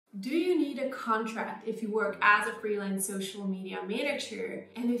Do you need a contract if you work as a freelance social media manager?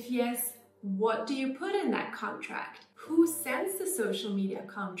 And if yes, what do you put in that contract? Who sends the social media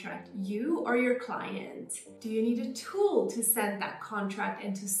contract, you or your client? Do you need a tool to send that contract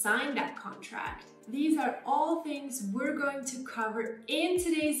and to sign that contract? These are all things we're going to cover in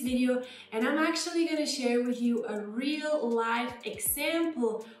today's video, and I'm actually going to share with you a real life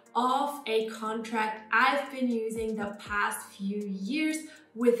example of a contract I've been using the past few years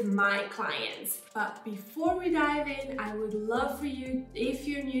with my clients. But before we dive in, I would love for you, if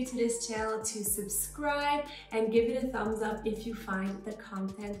you're new to this channel, to subscribe and give it a thumbs up if you find the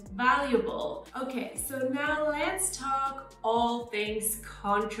content valuable. Okay, so now let's talk all things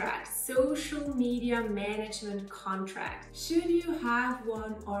contract, social media management contract. Should you have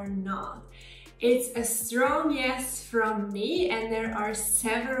one or not? It's a strong yes from me, and there are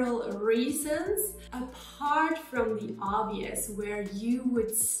several reasons apart from the obvious where you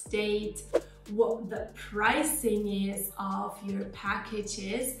would state what the pricing is of your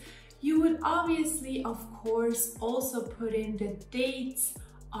packages. You would obviously, of course, also put in the dates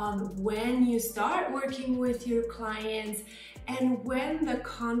on when you start working with your clients and when the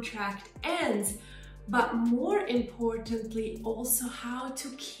contract ends. But more importantly, also how to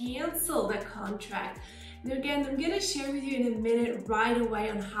cancel the contract. And again, I'm going to share with you in a minute right away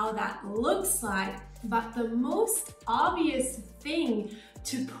on how that looks like. But the most obvious thing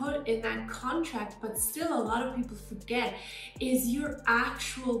to put in that contract, but still a lot of people forget, is your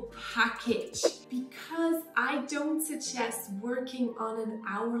actual package. Because I don't suggest working on an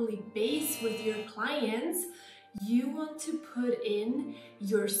hourly base with your clients, you want to put in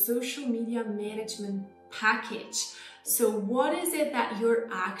your social media management package. So what is it that you're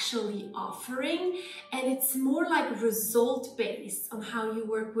actually offering? And it's more like result based on how you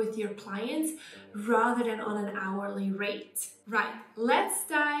work with your clients rather than on an hourly rate. Right, let's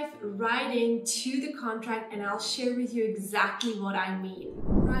dive right into the contract and I'll share with you exactly what I mean.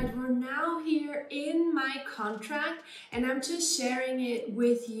 Right, we're now here in my contract and I'm just sharing it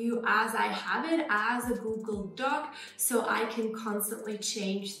with you as I have it as a Google Doc so I can constantly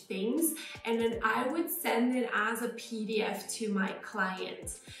change things, and then I would send it as a PDF to my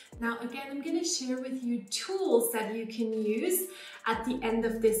clients. Now again, I'm going to share with you tools that you can use at the end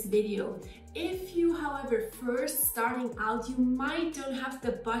of this video. If you, however, first starting out, you might don't have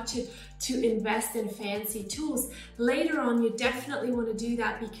the budget to invest in fancy tools. Later on, you definitely want to do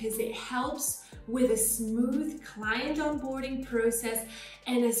that because it helps with a smooth client onboarding process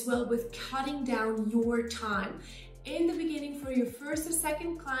and as well with cutting down your time. In the beginning, for your first or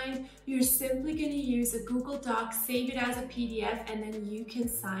second client, you're simply going to use a Google Doc, save it as a PDF, and then you can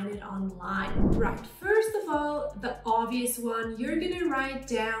sign it online. Right, first of all, the obvious one, you're going to write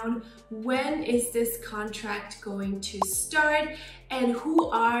down when is this contract going to start and who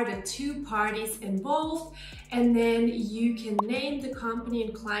are the two parties involved, and then you can name the company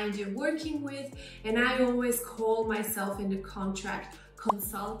and client you're working with, and I always call myself in the contract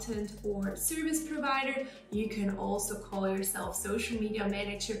consultant or service provider. You can also call yourself social media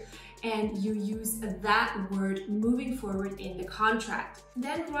manager, and you use that word moving forward in the contract.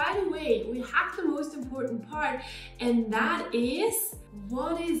 Then right away, we have the most important part, and that is,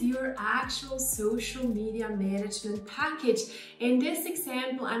 what is your actual social media management package? In this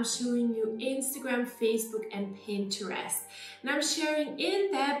example, I'm showing you Instagram, Facebook, and Pinterest. And I'm sharing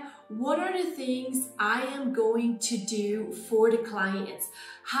in depth what are the things I am going to do for the clients.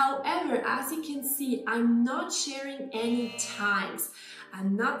 However, as you can see, I'm not sharing any times.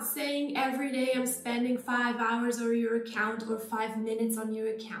 I'm not saying every day I'm spending 5 hours on your account or 5 minutes on your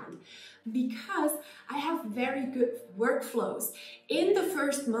account, because I have very good workflows. In the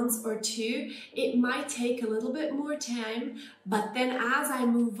first months or two, it might take a little bit more time, but then as I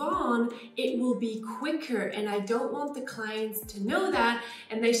move on, it will be quicker, and I don't want the clients to know that,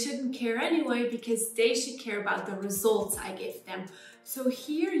 and they shouldn't care anyway because they should care about the results I give them. So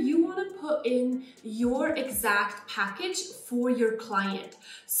here you want to put in your exact package for your client.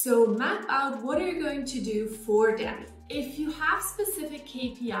 So map out what you're going to do for them. If you have specific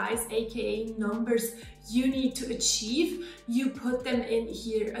KPIs, aka numbers you need to achieve, you put them in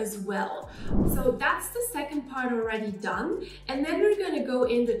here as well. So that's the second part already done. And then we're going to go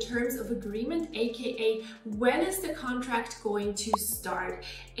in the terms of agreement, aka when is the contract going to start,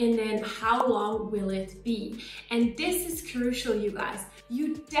 and then how long will it be. And this is crucial, you guys.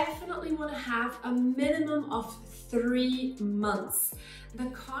 You definitely want to have a minimum of 3 months. the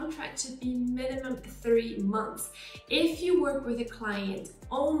contract should be minimum 3 months. If you work with a client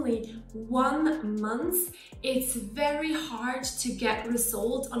only 1 month, it's very hard to get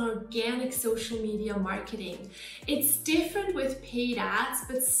results on organic social media marketing. It's different with paid ads,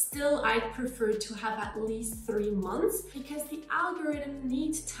 but still I'd prefer to have at least 3 months because the algorithm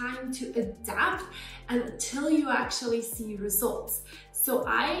needs time to adapt until you actually see results. So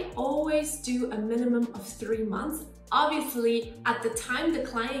I always do a minimum of 3 months. Obviously, at the time the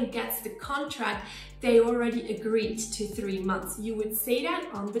client gets the contract, they already agreed to 3 months. You would say that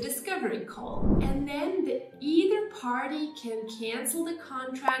on the discovery call. And then either party can cancel the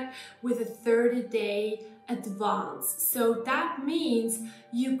contract with a 30-day advance. So that means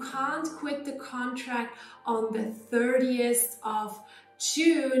you can't quit the contract on the 30th of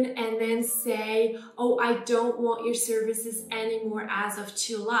June and then say, oh, I don't want your services anymore as of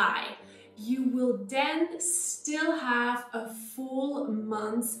July. You will then still have a full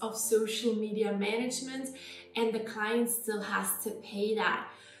month of social media management and the client still has to pay that.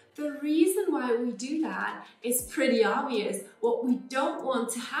 The reason why we do that is pretty obvious. What we don't want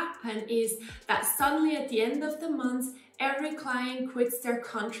to happen is that suddenly at the end of the month, every client quits their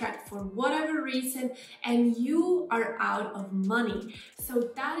contract for whatever reason and you are out of money. So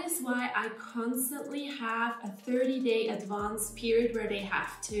that is why I constantly have a 30-day advance period where they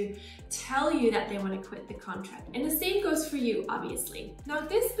have to tell you that they want to quit the contract. And the same goes for you, obviously. Now,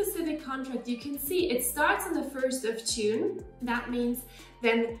 this specific contract, you can see it starts on the 1st of June. That means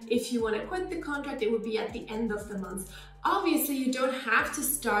then if you want to quit the contract, it would be at the end of the month. Obviously, you don't have to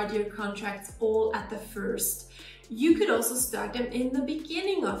start your contracts all at the 1st. You could also start them in the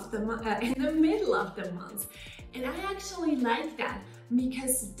beginning of the month, in the middle of the month. And I actually like that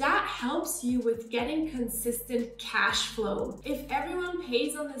because that helps you with getting consistent cash flow. If everyone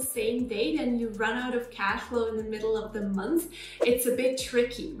pays on the same date and you run out of cash flow in the middle of the month, it's a bit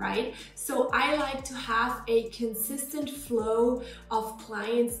tricky, right? So I like to have a consistent flow of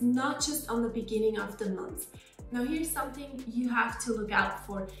clients, not just on the beginning of the month. Now here's something you have to look out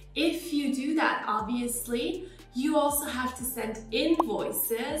for. If you do that, obviously, you also have to send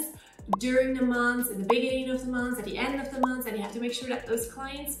invoices during the months, in the beginning of the months, at the end of the months, and you have to make sure that those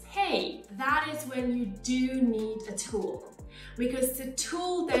clients pay. That is when you do need a tool, because the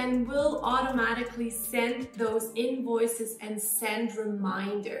tool then will automatically send those invoices and send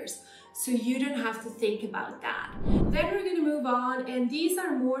reminders. So you don't have to think about that. Then we're going to move on, and these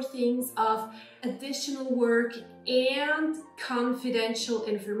are more things of additional work and confidential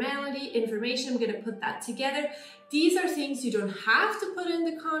information. I'm going to put that together. These are things you don't have to put in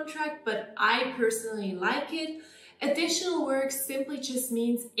the contract, but I personally like it. Additional work simply just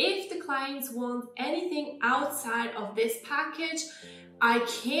means if the clients want anything outside of this package, I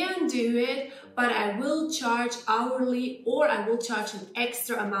can do it, but I will charge hourly or I will charge an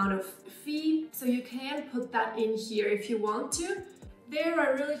extra amount of fee. So you can put that in here if you want to. There I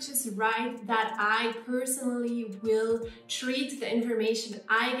really just write that I personally will treat the information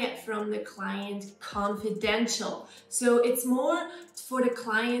I get from the client confidential. So it's more for the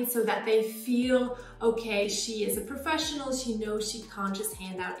client so that they feel, okay, she is a professional, she knows she can't just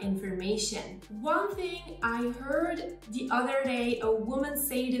hand out information. One thing I heard the other day, a woman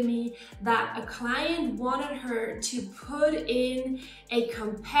say to me that a client wanted her to put in a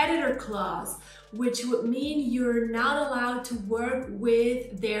competitor clause, which would mean you're not allowed to work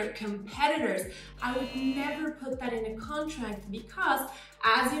with their competitors. I would never put that in a contract because,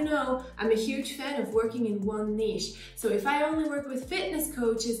 as you know, I'm a huge fan of working in one niche. So if I only work with fitness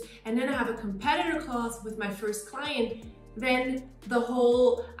coaches and then I have a competitor clause with my first client, then the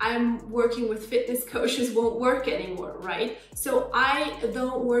whole I'm working with fitness coaches won't work anymore, right? So I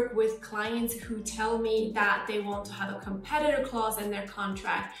don't work with clients who tell me that they want to have a competitor clause in their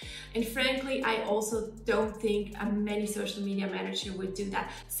contract. And frankly, I also don't think many social media manager would do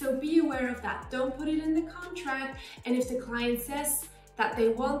that. So be aware of that. Don't put it in the contract. And if the client says that they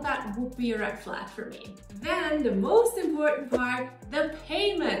want that, would be a red flag for me. Then the most important part, the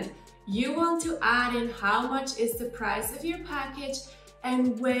payment. You want to add in how much is the price of your package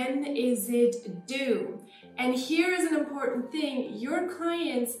and when is it due. And here is an important thing, your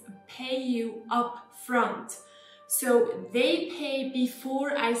clients pay you up front. So they pay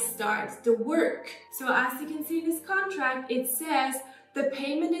before I start the work. So as you can see in this contract, it says the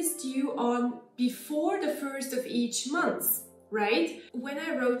payment is due on before the 1st of each month. Right? When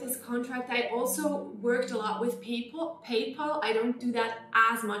I wrote this contract, I also worked a lot with PayPal. I don't do that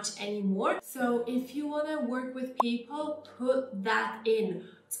as much anymore. So if you want to work with PayPal, put that in.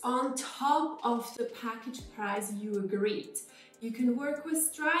 It's on top of the package price you agreed. You can work with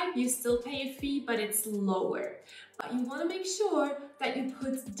Stripe, you still pay a fee, but it's lower. But you want to make sure that you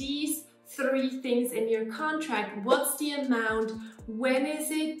put these 3 things in your contract. What's the amount? When is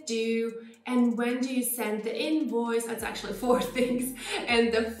it due? And when do you send the invoice? That's actually 4 things.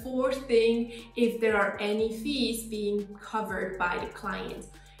 And the 4th thing, if there are any fees being covered by the client.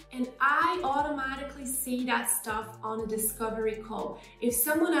 And I automatically see that stuff on a discovery call. If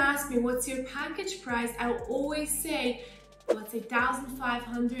someone asks me, what's your package price? I'll always say, let's say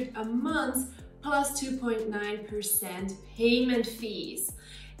 $1,500 a month plus 2.9% payment fees.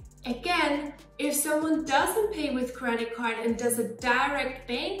 Again, if someone doesn't pay with credit card and does a direct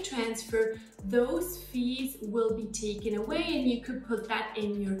bank transfer, those fees will be taken away, and you could put that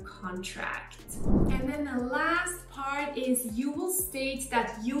in your contract. And then the last part is you will state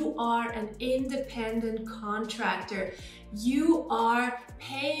that you are an independent contractor. You are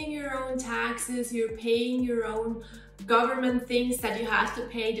paying your own taxes, you're paying your own government things that you have to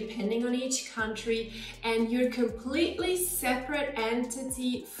pay depending on each country, and you're completely separate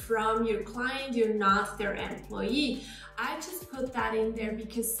entity from your client. You're not their employee. I just put that in there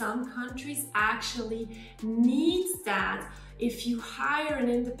because some countries actually need that. If you hire an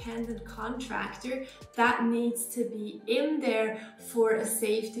independent contractor, that needs to be in there for a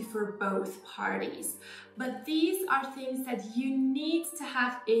safety for both parties. But these are things that you need to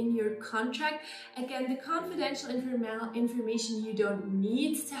have in your contract. Again, the confidential information, you don't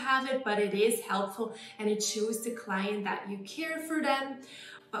need to have it, but it is helpful and it shows the client that you care for them.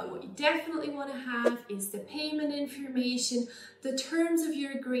 But what you definitely want to have is the payment information, the terms of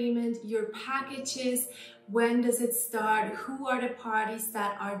your agreement, your packages, when does it start, who are the parties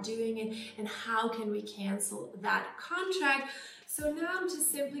that are doing it, and how can we cancel that contract. So now I'm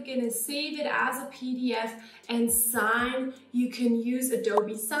just simply going to save it as a PDF and sign. You can use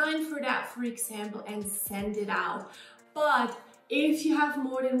Adobe Sign for that, for example, and send it out. But if you have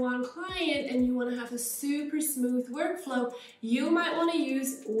more than one client and you want to have a super smooth workflow, you might want to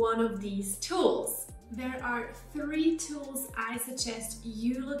use one of these tools. There are 3 tools I suggest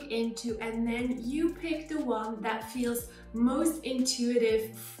you look into, and then you pick the one that feels most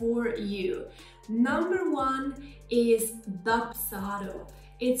intuitive for you. Number 1 is Dubsado.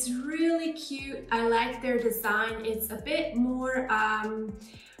 It's really cute. I like their design. It's a bit more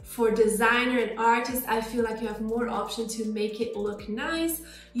for designer and artists. I feel like you have more option to make it look nice.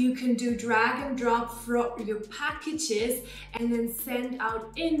 You can do drag and drop for your packages and then send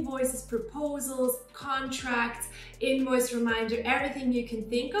out invoices, proposals, contracts, invoice reminder, everything you can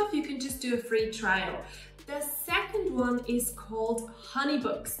think of. You can just do a free trial. The second one is called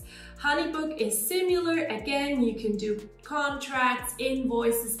Honeybooks. Honeybook is similar. Again, you can do contracts,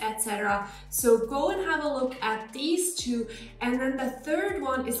 invoices, etc. So go and have a look at these 2. And then the third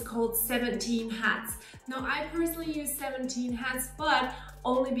one is called 17 Hats. Now, I personally use 17 Hats, but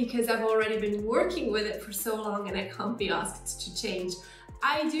only because I've already been working with it for so long and I can't be asked to change.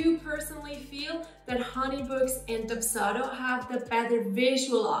 I do personally feel that Honeybooks and Dubsado have the better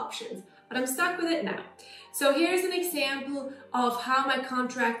visual options, but I'm stuck with it now. So here's an example of how my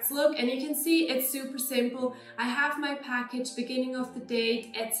contracts look, and you can see it's super simple. I have my package, beginning of the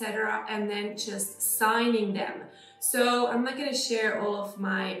date, etc., and then just signing them. So I'm not going to share all of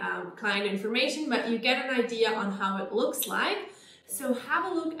my client information, but you get an idea on how it looks like. So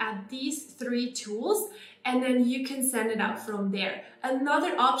have a look at these 3 tools, and then you can send it out from there.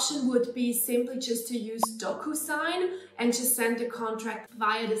 Another option would be simply just to use DocuSign and just send the contract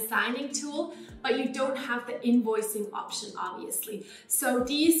via the signing tool, but you don't have the invoicing option, obviously. So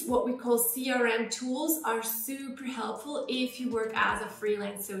these, what we call CRM tools, are super helpful if you work as a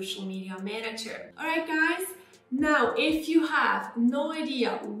freelance social media manager. All right, guys. Now, if you have no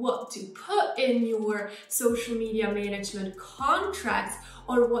idea what to put in your social media management contracts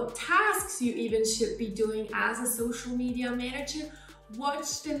or what tasks you even should be doing as a social media manager,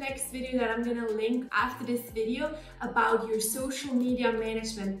 watch the next video that I'm gonna link after this video about your social media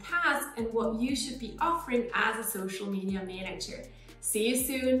management tasks and what you should be offering as a social media manager. See you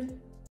soon.